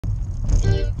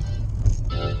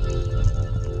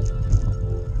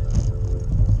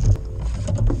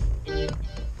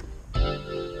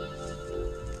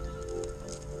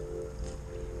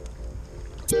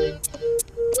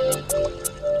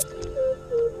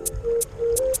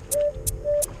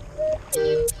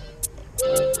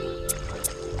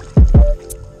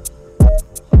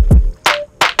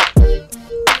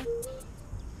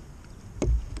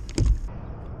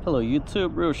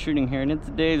YouTube, Real Shooting here, and in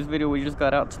today's video we just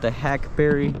got out to the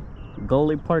Hackberry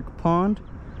Gully Park Pond.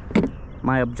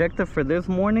 My objective for this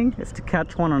morning is to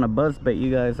catch one on a buzzbait, you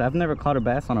guys. I've never caught a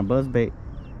bass on a buzzbait.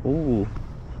 Ooh,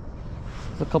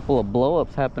 there's a couple of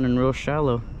blow-ups happening real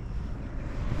shallow.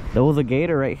 There was a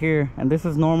gator right here, and this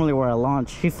is normally where I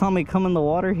launch. He saw me come in the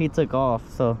water, he took off,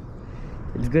 so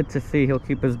it's good to see he'll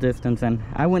keep his distance. And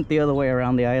I went the other way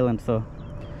around the island, so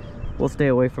we'll stay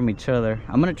away from each other.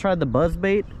 I'm gonna try the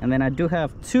buzzbait, and then I do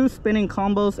have 2 spinning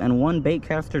combos and 1 bait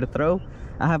caster to throw.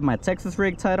 I have my Texas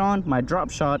rig tied on, my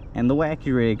Dropshot, and the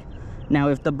wacky rig. Now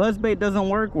if the buzzbait doesn't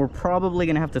work, we're probably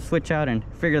gonna have to switch out and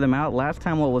figure them out. Last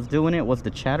time what was doing it was the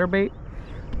chatterbait.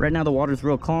 Right now the water's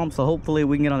real calm, so hopefully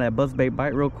we can get on that buzzbait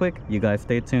bite real quick. You guys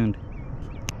stay tuned.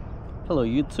 Hello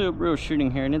YouTube, Real Shooting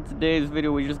here, and in today's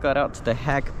video we just got out to the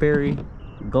Hackberry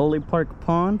Gully Park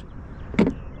Pond.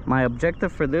 My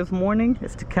objective for this morning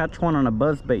is to catch one on a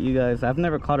buzzbait, you guys. I've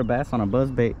never caught a bass on a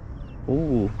buzzbait.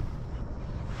 Ooh,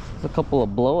 there's a couple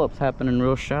of blow-ups happening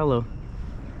real shallow.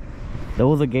 There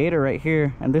was a gator right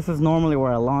here, and this is normally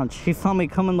where I launch. He saw me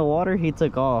come in the water, he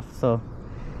took off, so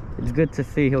it's good to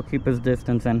see he'll keep his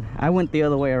distance. And I went the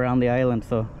other way around the island,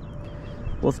 so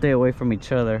we'll stay away from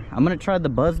each other. I'm gonna try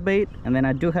the buzzbait, and then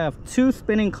I do have 2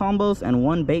 spinning combos and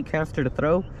 1 bait caster to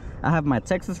throw. I have my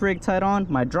Texas rig tied on,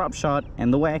 my Dropshot,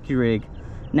 and the wacky rig.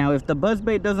 Now if the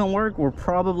buzzbait doesn't work, we're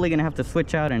probably gonna have to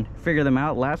switch out and figure them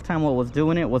out. Last time what was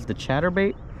doing it was the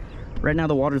chatterbait. Right now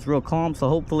the water's real calm, so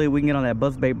hopefully we can get on that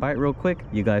buzzbait bite real quick.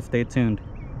 You guys stay tuned.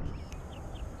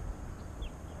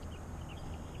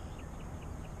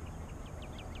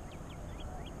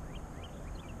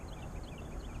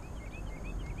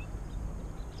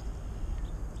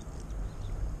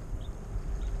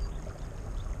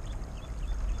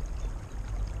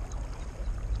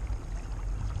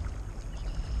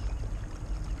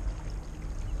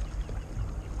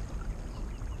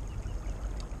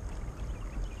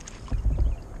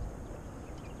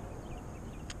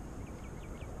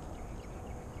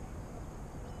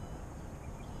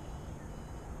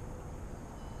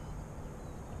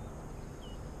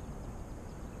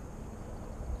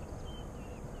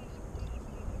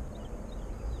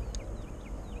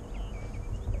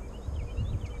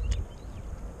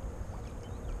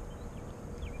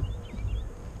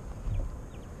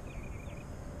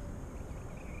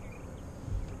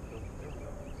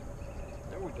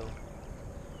 There we go.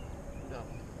 No.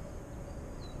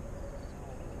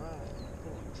 Alright,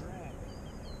 pulling drag.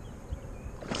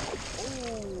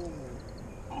 Oh!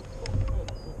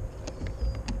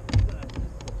 That's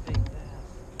a big bass.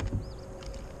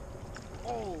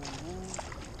 Oh!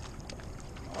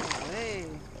 Oh, hey!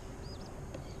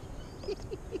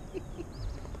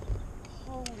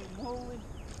 Holy moly!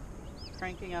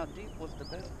 Cranking out deep was the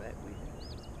best bet we had.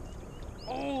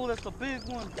 Oh, that's a big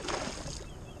one!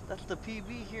 That's the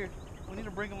PB here. We need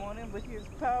to bring him on in, but he is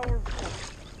powerful.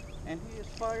 And he is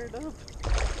fired up.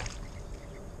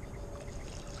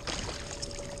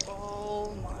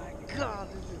 Oh my God,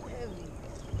 this is heavy.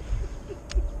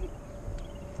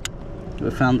 We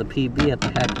found the PB at the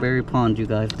Hackberry Pond, you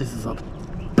guys. This is a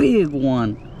big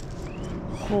one.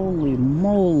 Holy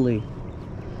moly.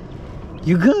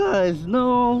 You guys,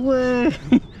 no way.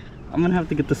 I'm gonna have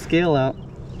to get the scale out.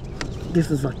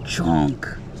 This is a chunk.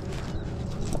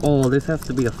 Oh, this has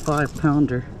to be a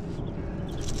 5-pounder.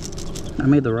 I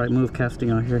made the right move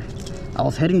casting out here. I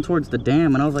was heading towards the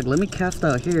dam and I was like, let me cast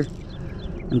out here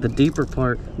in the deeper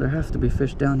part. There has to be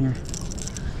fish down here.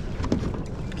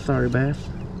 Sorry, bass.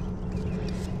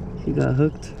 He got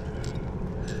hooked.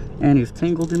 And he's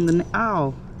tangled in the net.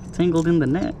 Ow! Tangled in the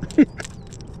net.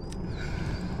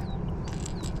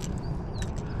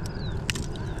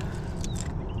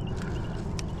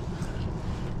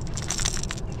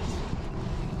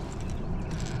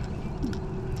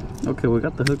 Okay, we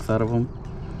got the hooks out of them.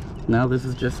 Now this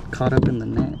is just caught up in the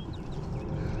net.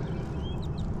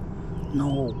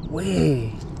 No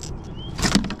way.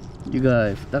 You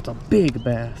guys, that's a big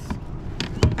bass.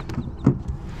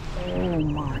 Oh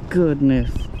my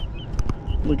goodness.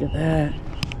 Look at that.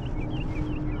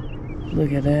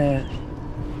 Look at that.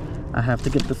 I have to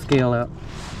get the scale out.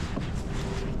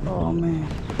 Oh man.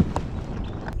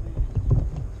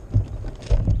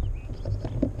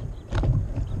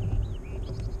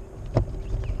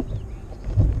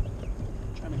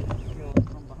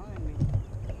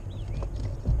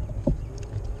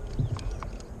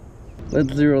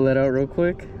 Let's zero that out real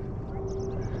quick.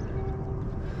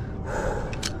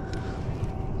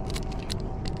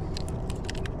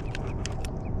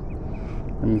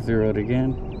 Let me zero it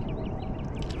again.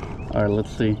 All right, let's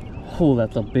see. Oh,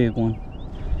 that's a big one.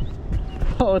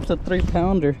 Oh, it's a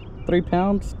 3-pounder. 3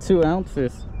 pounds, 2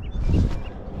 ounces.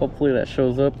 Hopefully that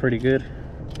shows up pretty good.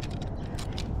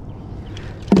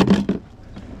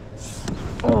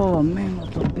 Oh man,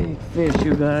 that's a big fish,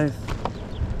 you guys.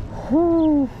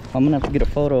 Whew. I'm gonna have to get a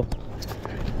photo.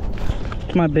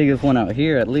 It's my biggest one out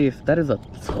here, at least. That is a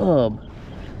tub.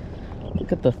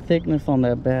 Look at the thickness on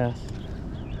that bass.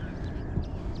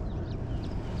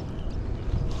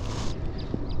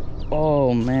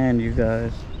 Oh man, you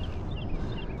guys.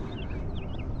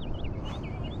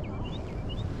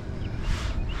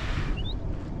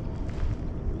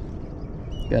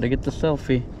 Gotta get the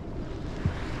selfie.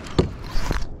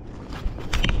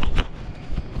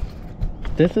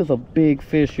 This is a big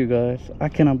fish, you guys. I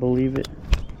cannot believe it.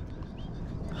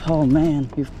 Oh man,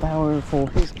 he's powerful.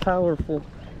 He's powerful.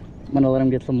 I'm gonna let him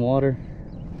get some water.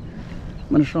 I'm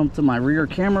gonna show him to my rear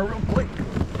camera real quick.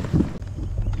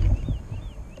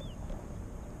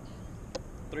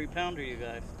 3-pounder, you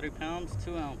guys. 3 pounds,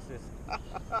 2 ounces.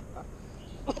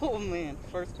 Oh man,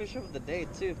 first fish of the day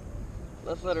too.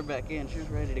 Let's let her back in. She's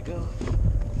ready to go.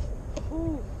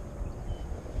 Whew.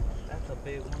 That's a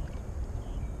big one.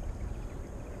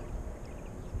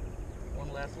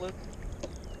 One last look.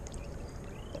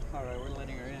 Alright, we're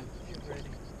letting her in. She's ready.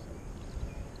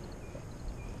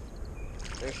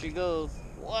 There she goes.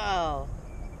 Wow.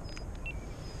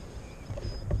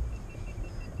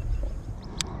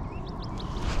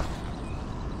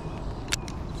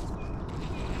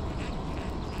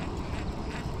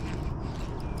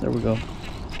 There we go.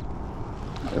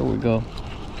 There we go.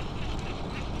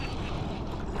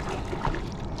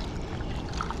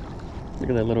 Look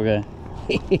at that little guy.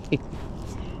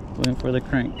 Going for the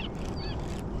crank.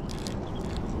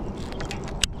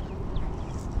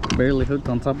 Barely hooked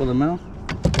on top of the mouth.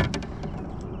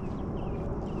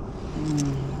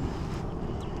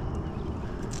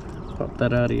 Pop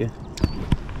that out of you.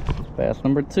 Bass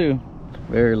number 2.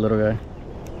 Very little guy.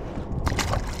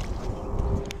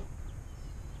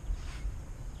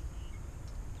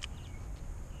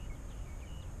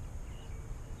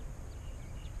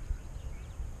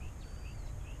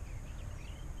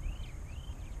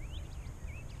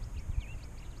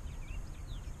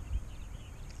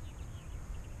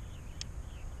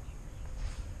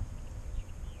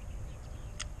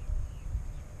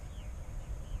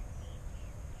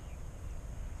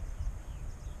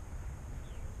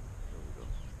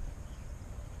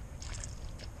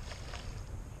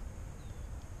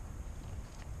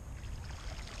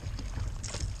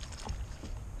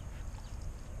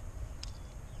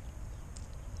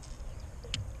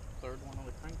 Third one on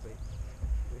the crankbait.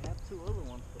 We have 2 other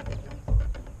ones, but they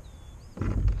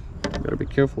don't. Gotta be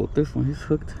careful with this one. He's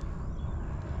hooked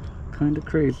kind of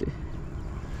crazy.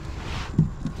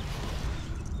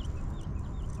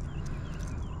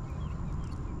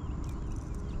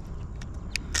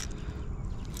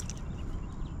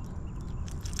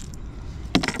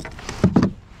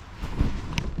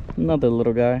 Another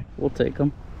little guy. We'll take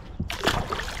him.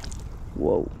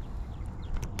 Whoa.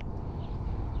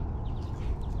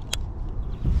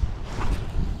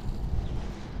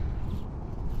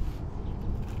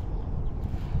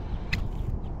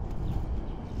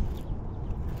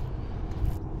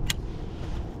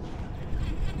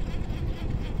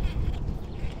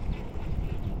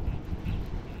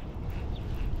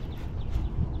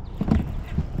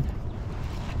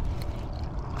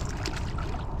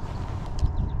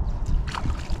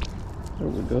 There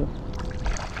we go.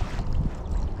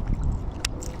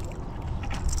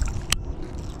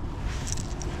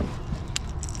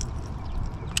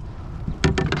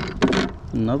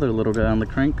 Another little guy on the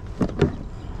crank.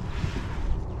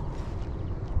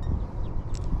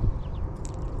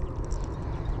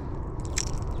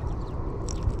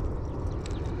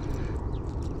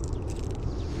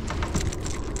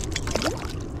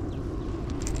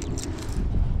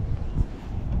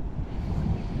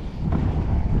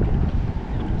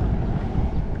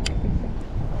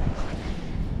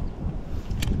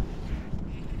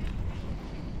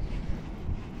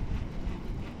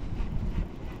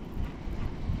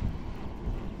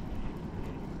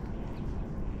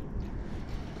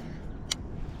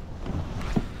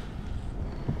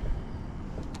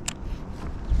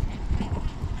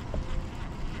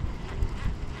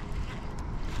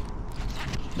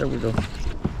 There we go.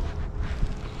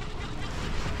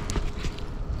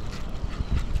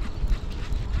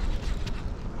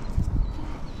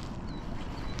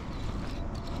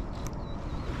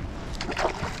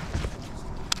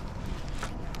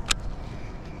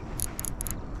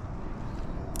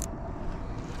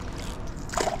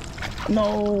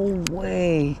 No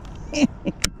way.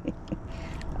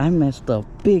 I messed up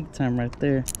big time right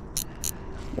there.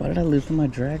 Why did I loosen my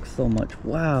drag so much?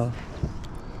 Wow.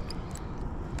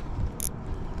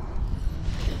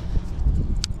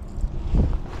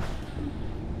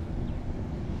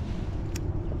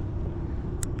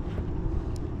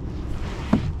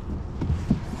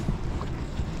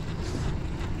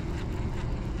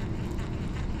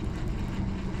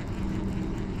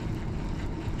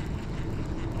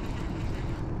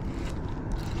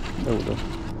 There we go.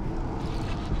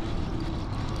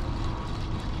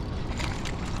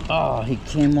 Oh, he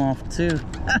came off too.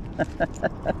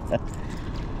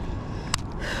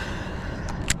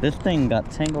 This thing got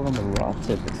tangled on the raw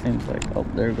tip, it seems like. Oh,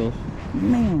 there it goes.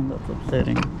 Man, that's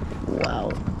upsetting.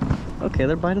 Wow. Okay,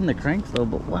 they're biting the cranks though,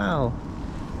 but wow.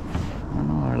 I don't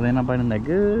know, are they not biting that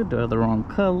good? Do I have the wrong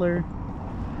color?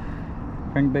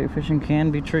 Crankbait fishing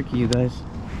can be tricky, you guys.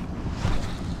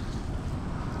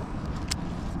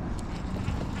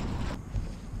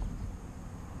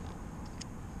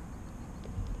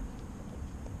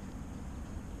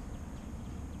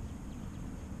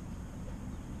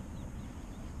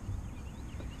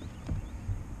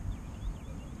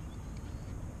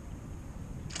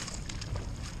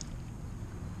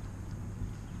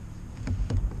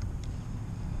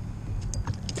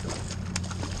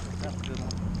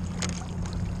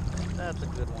 That's a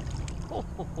good one. Oh,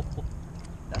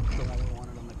 that's the one we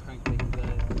wanted on the crankbait,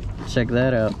 you guys. Check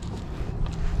that out.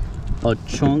 A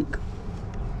chunk.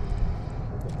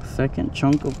 Second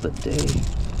chunk of the day.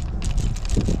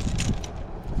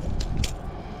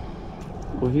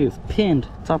 Well, he is pinned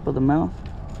top of the mouth.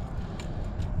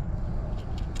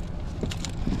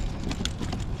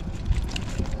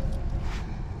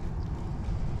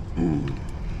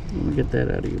 Let me get that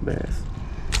out of your bass.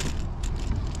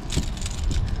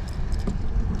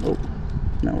 Oh,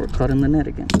 now we're caught in the net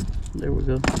again. There we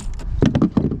go.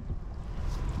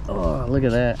 Oh, look at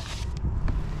that.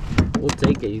 We'll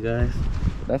take it, you guys.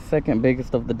 That's second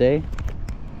biggest of the day.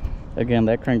 Again,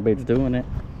 that crankbait's doing it.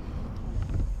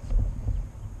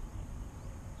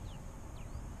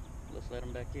 Let's let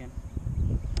him back in.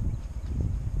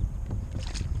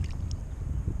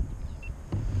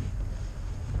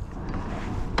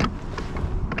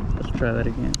 Let's try that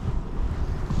again.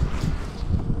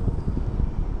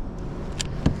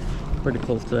 Pretty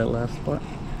close to that last spot.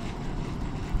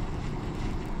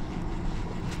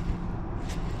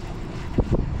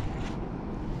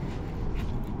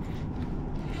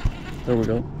 There we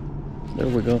go. There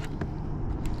we go.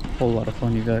 Whole lot of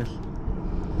fun, you guys.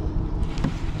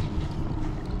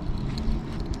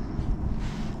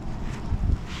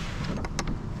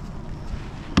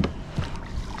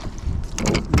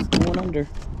 Oh, it's going under.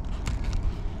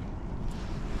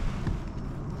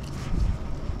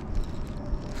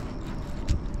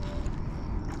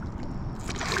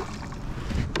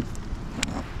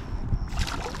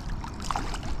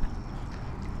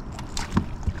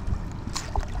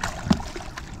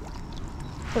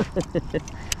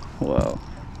 Wow.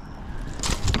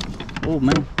 Oh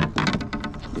man,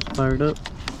 he's fired up.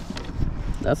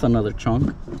 That's another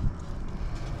chunk.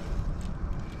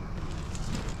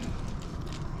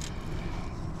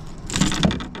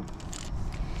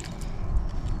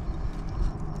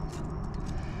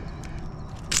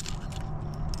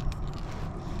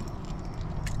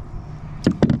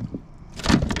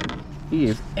 He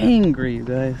is angry, you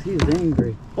guys. He is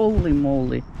angry. Holy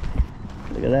moly.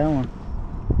 Look at that one.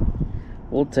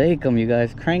 We'll take them, you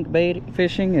guys. Crankbait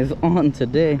fishing is on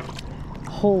today.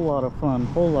 Whole lot of fun.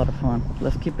 Whole lot of fun.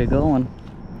 Let's keep it going.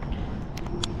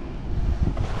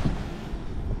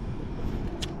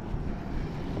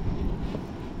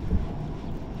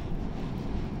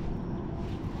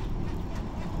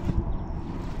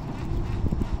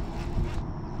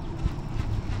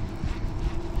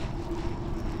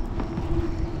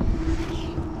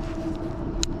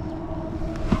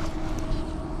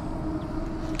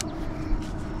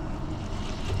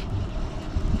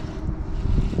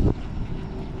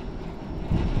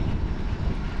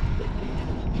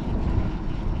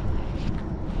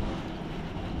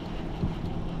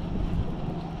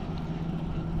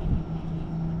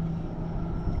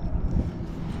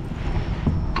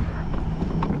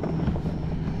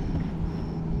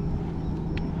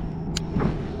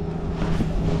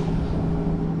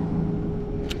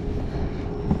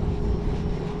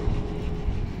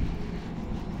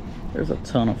 There's a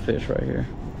ton of fish right here.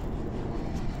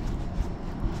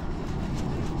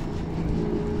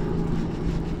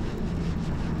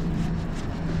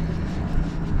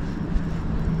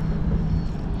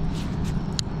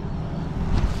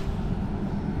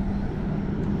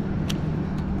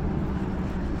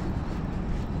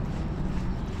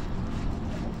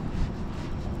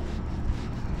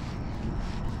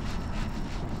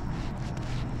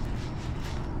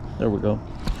 There we go.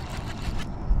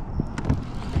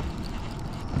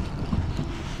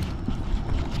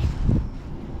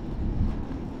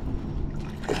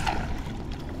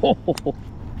 Oh, oh, oh.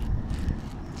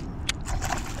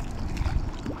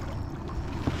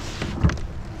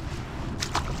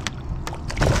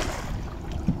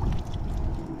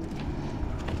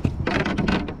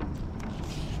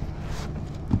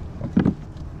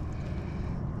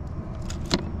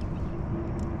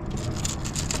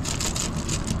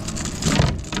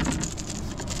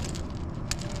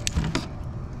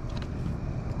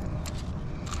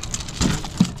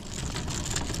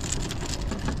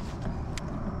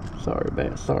 Sorry,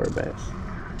 bass. Sorry, bass.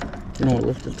 You know what?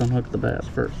 Let's just unhook the bass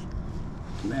first.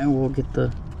 Then we'll get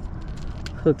the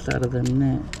hooks out of the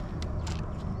net.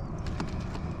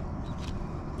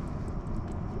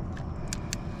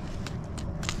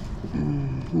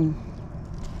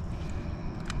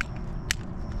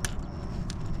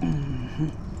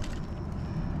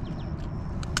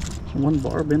 One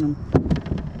barb in him.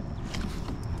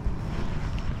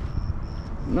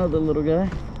 Another little guy.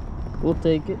 We'll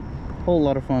take it. Whole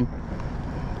lot of fun.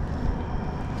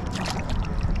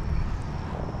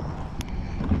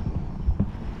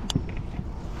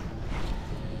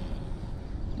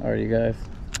 Alright, you guys,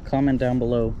 comment down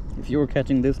below. If you were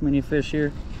catching this many fish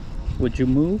here, would you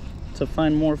move to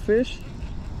find more fish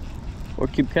or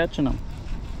keep catching them?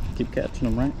 Keep catching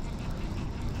them, right?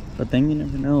 But then you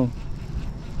never know.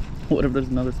 What if there's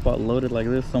another spot loaded like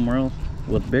this somewhere else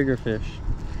with bigger fish?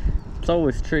 It's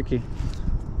always tricky.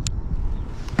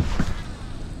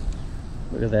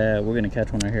 Look at that. We're gonna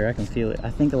catch one right here. I can feel it. I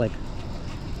think like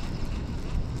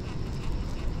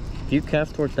if you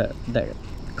cast towards that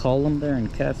column there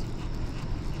and cast,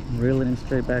 reel it in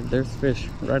straight back, there's fish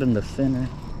right in the center.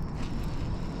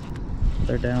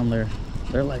 They're down there.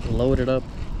 They're like loaded up.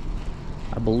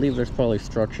 I believe there's probably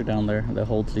structure down there that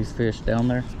holds these fish down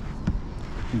there.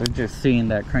 They're just seeing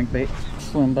that crankbait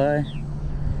swim by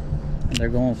and they're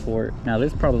going for it. Now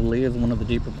this probably is one of the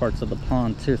deeper parts of the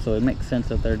pond too, so it makes sense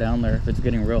that they're down there. If it's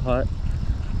getting real hot,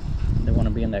 they want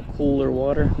to be in that cooler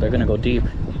water, they're gonna go deep.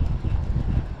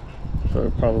 So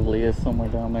it probably is somewhere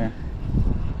down there.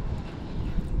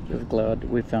 Just glad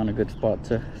we found a good spot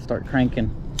to start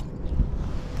cranking.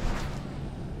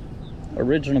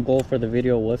 Original goal for the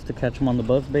video was to catch them on the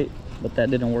buzzbait, but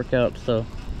that didn't work out, so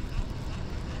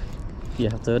you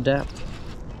have to adapt.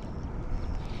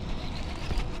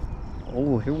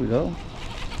 Oh, here we go.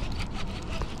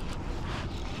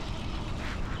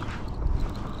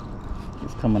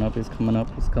 He's coming up, he's coming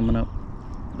up, he's coming up.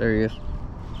 There he is.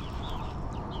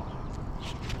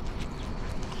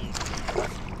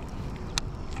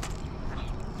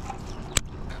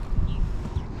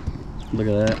 Look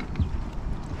at that.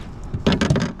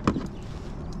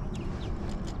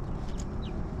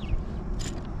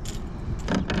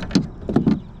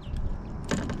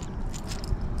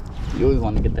 You always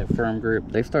want to get that firm grip.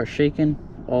 They start shaking,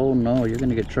 oh no, you're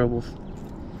gonna get troubles.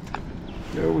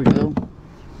 There we go.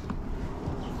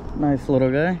 Nice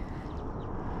little guy.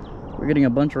 We're getting a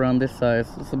bunch around this size.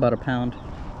 It's about a pound.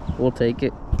 We'll take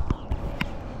it.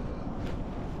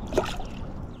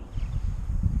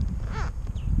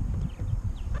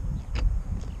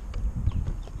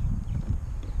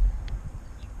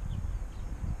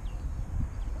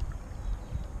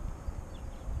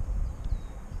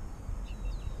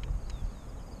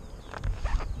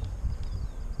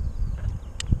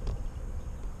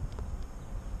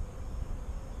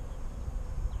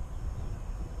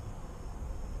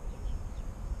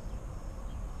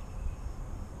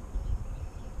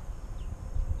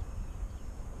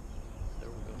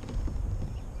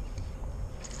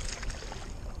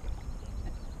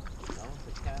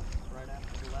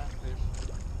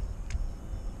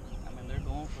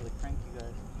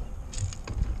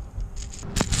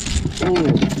 Ooh,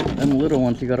 them little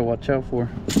ones you gotta watch out for.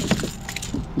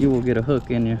 You will get a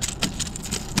hook in you.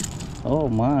 Oh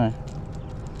my.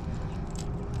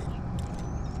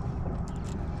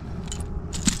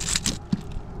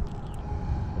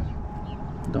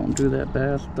 Don't do that,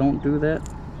 bass. Don't do that.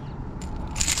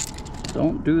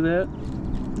 Don't do that.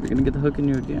 You're gonna get the hook in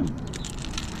you again.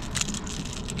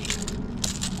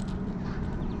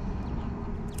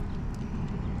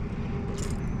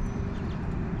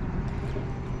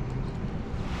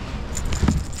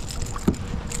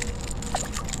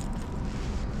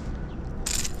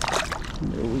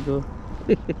 There we go.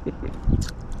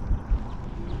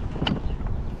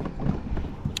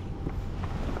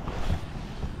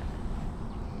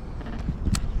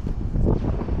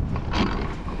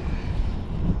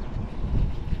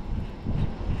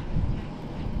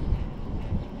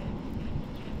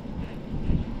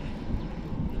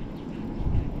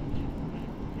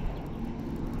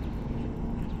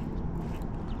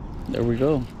 There we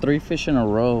go. 3 fish in a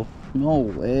row. No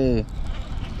way.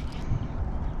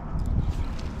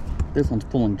 This one's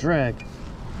pulling drag.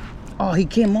 Oh, he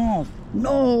came off.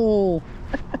 No.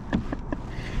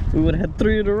 We would have had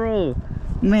 3 in a row.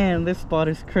 Man, this spot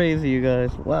is crazy, you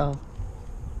guys. Wow.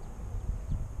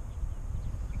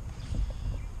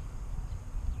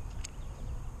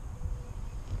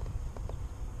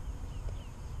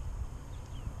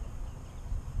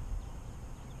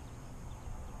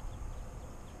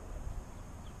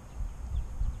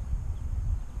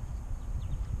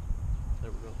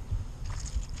 There we go.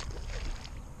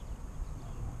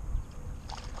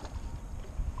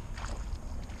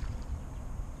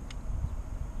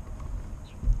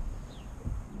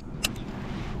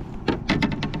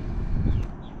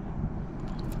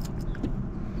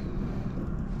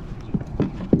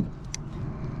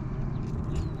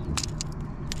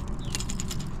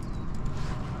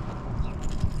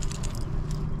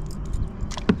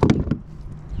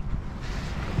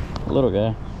 Little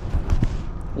guy.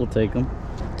 We'll take him.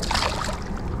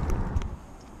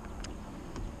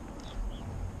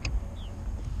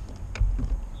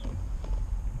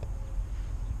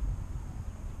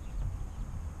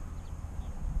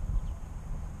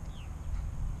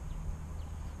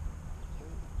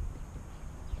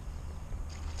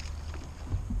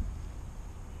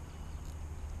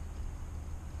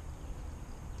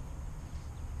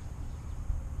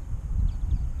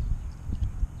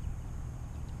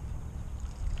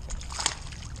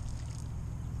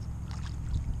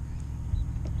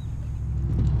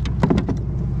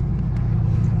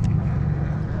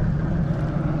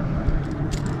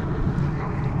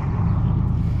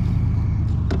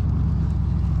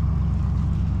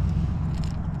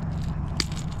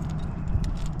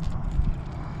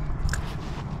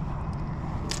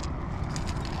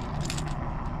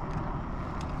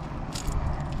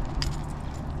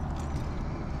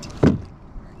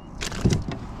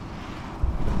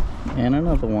 And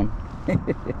another one.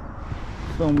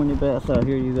 So many bass out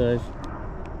here, you guys.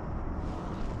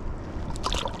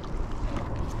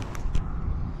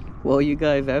 Well, you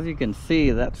guys, as you can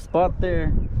see, that spot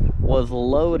there was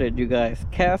loaded, you guys.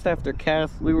 Cast after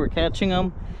cast, we were catching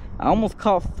them. I almost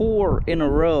caught 4 in a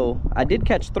row. I did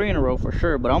catch 3 in a row for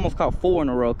sure, but I almost caught 4 in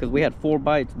a row because we had 4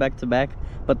 bites back to back,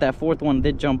 but that 4th one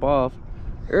did jump off.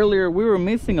 Earlier, we were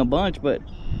missing a bunch, but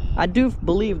I do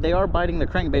believe they are biting the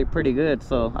crankbait pretty good,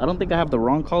 so I don't think I have the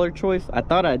wrong color choice. I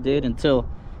thought I did until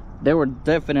they were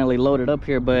definitely loaded up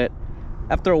here, but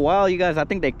after a while, you guys, I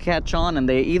think they catch on and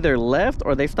they either left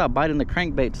or they stopped biting the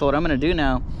crankbait. So what I'm gonna do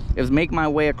now is make my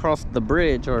way across the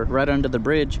bridge, or right under the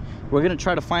bridge. We're gonna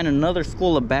try to find another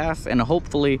school of bass and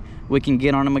hopefully we can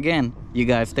get on them again. You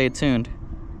guys stay tuned.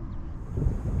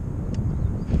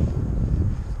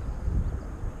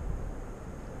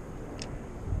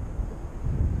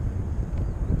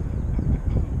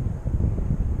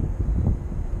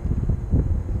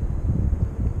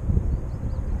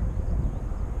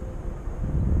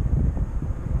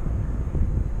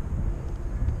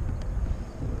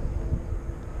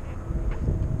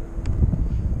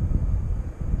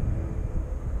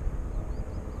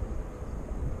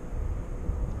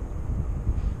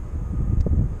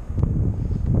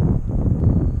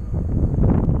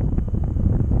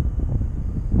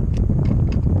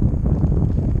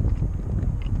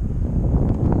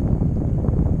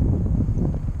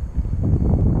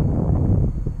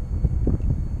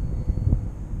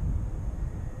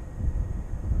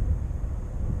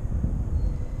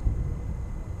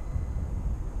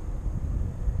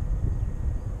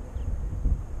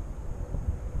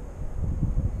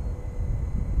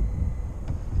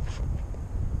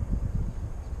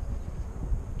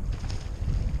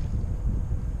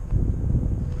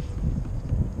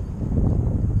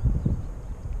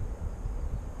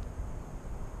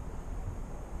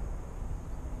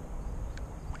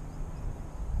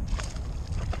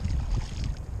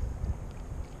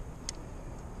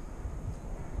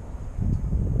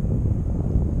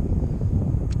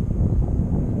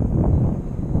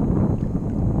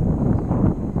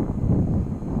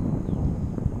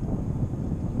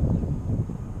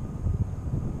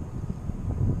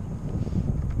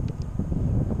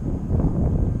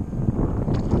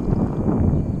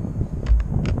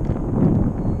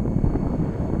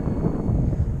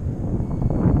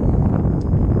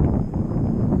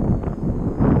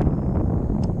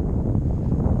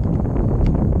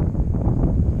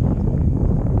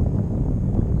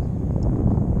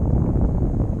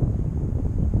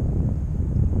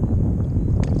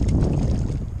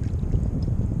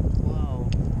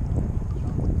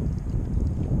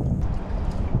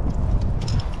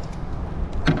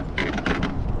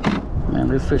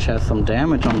 This fish has some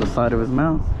damage on the side of his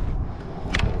mouth.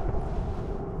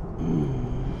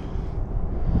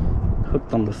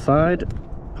 Hooked on the side,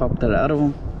 popped that out of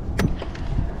him.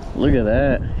 Look at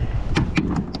that.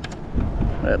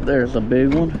 There's a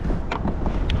big one.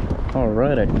 All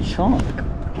right, a chunk.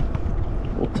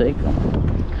 We'll take him.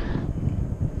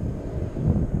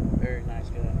 Very nice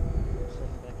guy.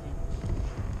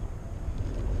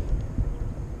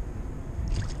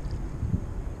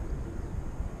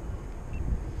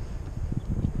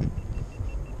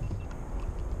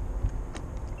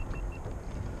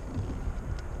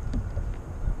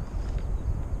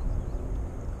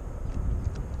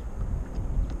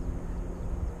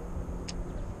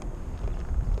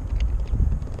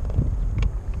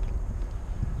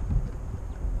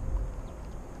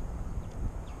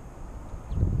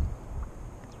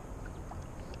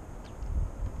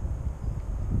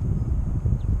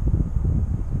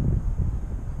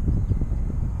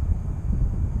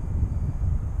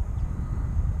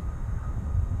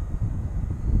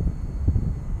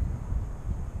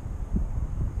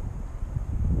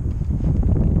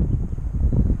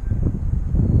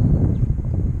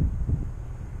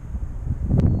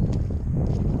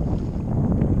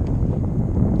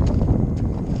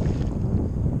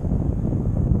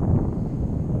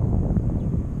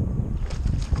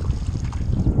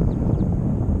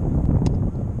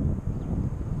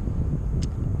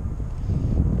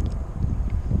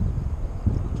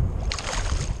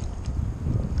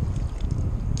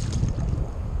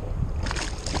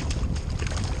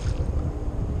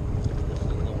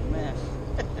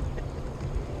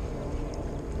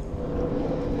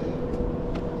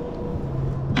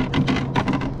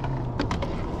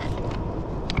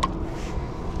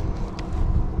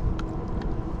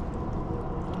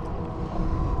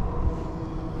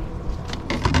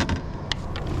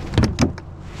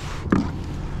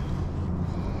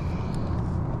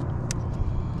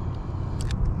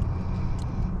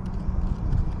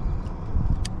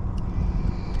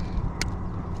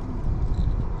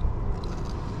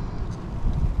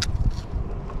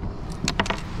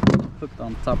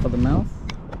 on top of the mouth.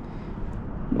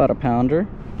 About a pounder.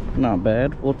 Not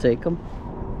bad. We'll take them.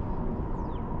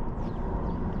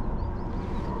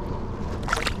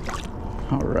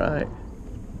 All right.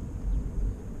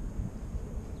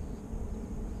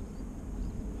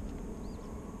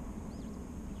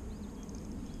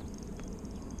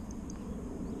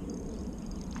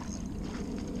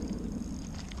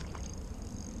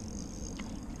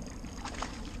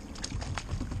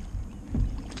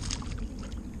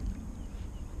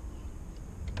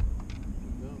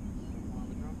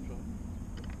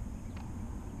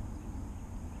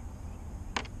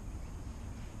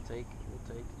 We'll take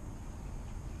it.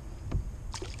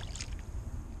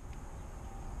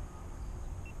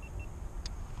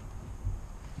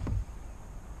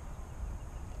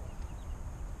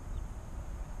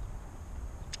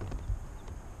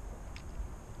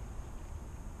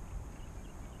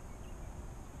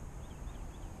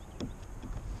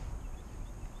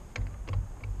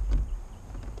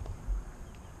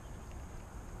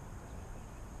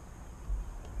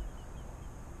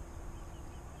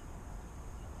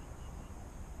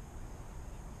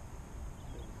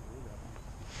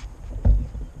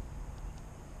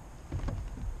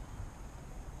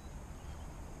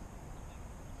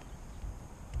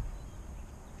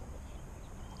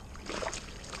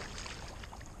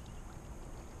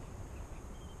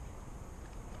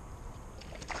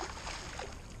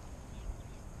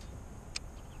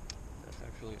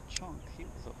 Actually a chunk. He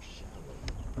was up shallow.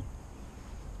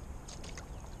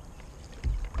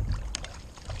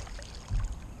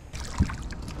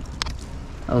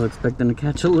 I was expecting to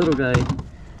catch a little guy,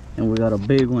 and we got a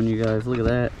big one, you guys. Look at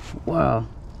that. Wow.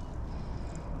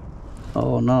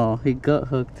 Oh no, he gut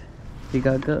hooked. He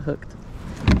got gut hooked.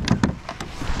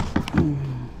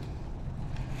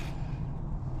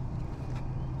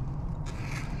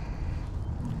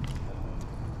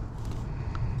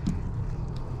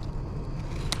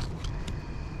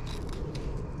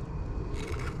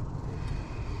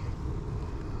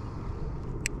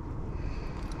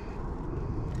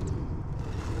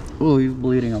 Oh, he's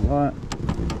bleeding a lot.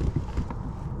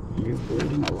 He's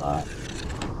bleeding a lot.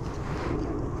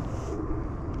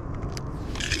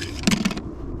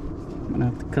 I'm gonna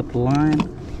have to cut the line.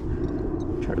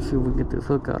 Try to see if we can get this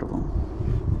hook out of him.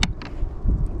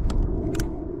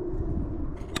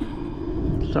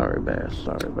 Sorry, bass.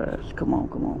 Sorry, bass. Come on,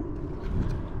 come on.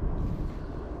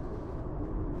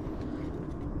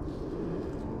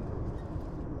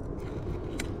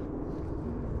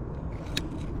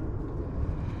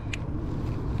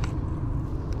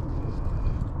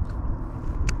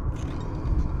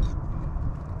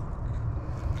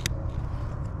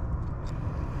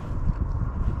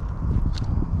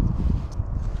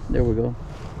 There we go.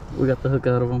 We got the hook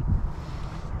out of him.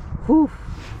 Whew.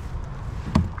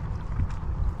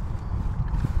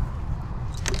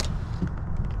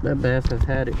 That bass has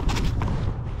had it.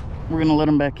 We're gonna let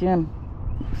him back in.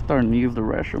 Starting to use the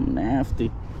restroom nasty.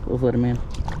 Let's let him in.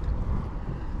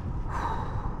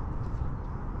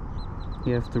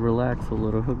 He has to relax a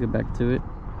little. He'll get back to it.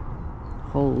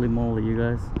 Holy moly, you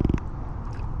guys.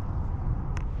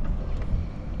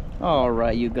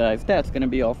 Alright, you guys, that's gonna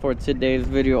be all for today's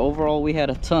video. Overall, we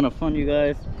had a ton of fun, you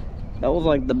guys. That was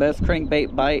like the best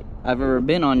crankbait bite I've ever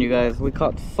been on, you guys. We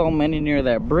caught so many near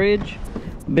that bridge.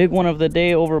 Big one of the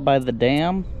day over by the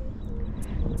dam.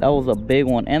 That was a big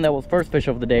one, and that was first fish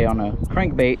of the day on a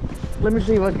crankbait. Let me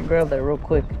see if I can grab that real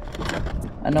quick.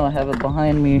 I know I have it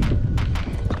behind me.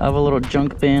 I have a little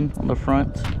junk bin on the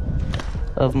front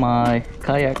of my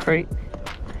kayak crate.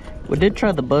 We did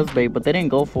try the buzzbait, but they didn't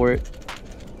go for it.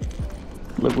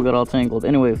 Look, we got all tangled.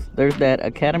 Anyways, there's that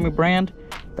Academy brand.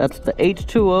 That's the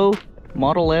H2O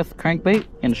Model S crankbait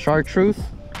in Chartreuse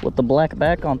with the black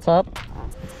back on top.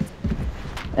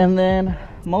 And then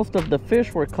most of the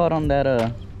fish were caught on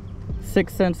that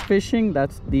 6 Sense Fishing.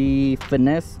 That's the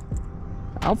Finesse.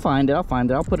 I'll find it. I'll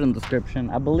put it in the description.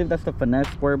 I believe that's the Finesse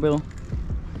square bill.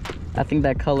 I think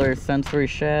that color is sensory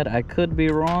shad. I could be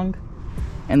wrong.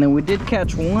 And then we did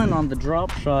catch one on the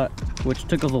Dropshot, which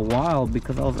took us a while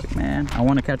because I was like, man, I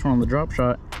want to catch one on the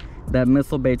Dropshot. That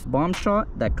Missile Baits Bombshot,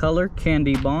 that color,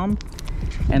 Candy Bomb.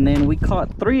 And then we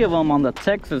caught 3 of them on the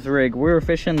Texas rig. We were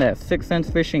fishing that 6 Sense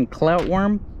Fishing Clout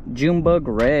worm, Junebug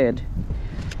Red.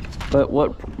 But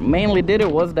what mainly did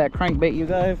it was that crankbait, you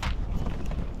guys.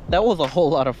 That was a whole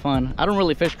lot of fun. I don't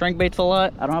really fish crankbaits a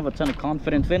lot. I don't have a ton of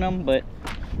confidence in them, but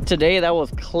today that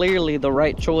was clearly the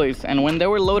right choice. And when they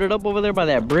were loaded up over there by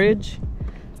that bridge,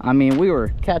 I mean, we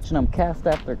were catching them cast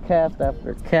after cast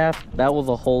after cast. That was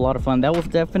a whole lot of fun. That was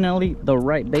definitely the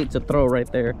right bait to throw right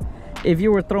there. If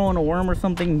you were throwing a worm or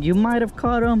something, you might have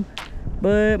caught them,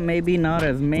 but maybe not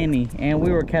as many, and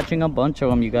we were catching a bunch of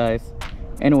them, you guys.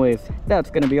 Anyways, that's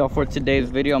gonna be all for today's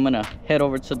video. I'm gonna head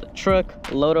over to the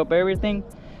truck, load up everything.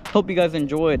 Hope you guys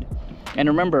enjoyed. And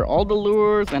remember, all the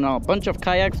lures and a bunch of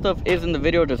kayak stuff is in the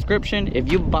video description.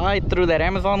 If you buy through that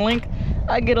Amazon link,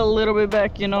 I get a little bit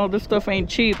back, you know, this stuff ain't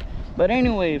cheap. But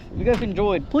anyways, if you guys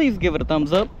enjoyed, please give it a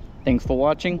thumbs up. Thanks for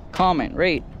watching, comment,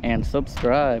 rate, and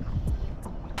subscribe.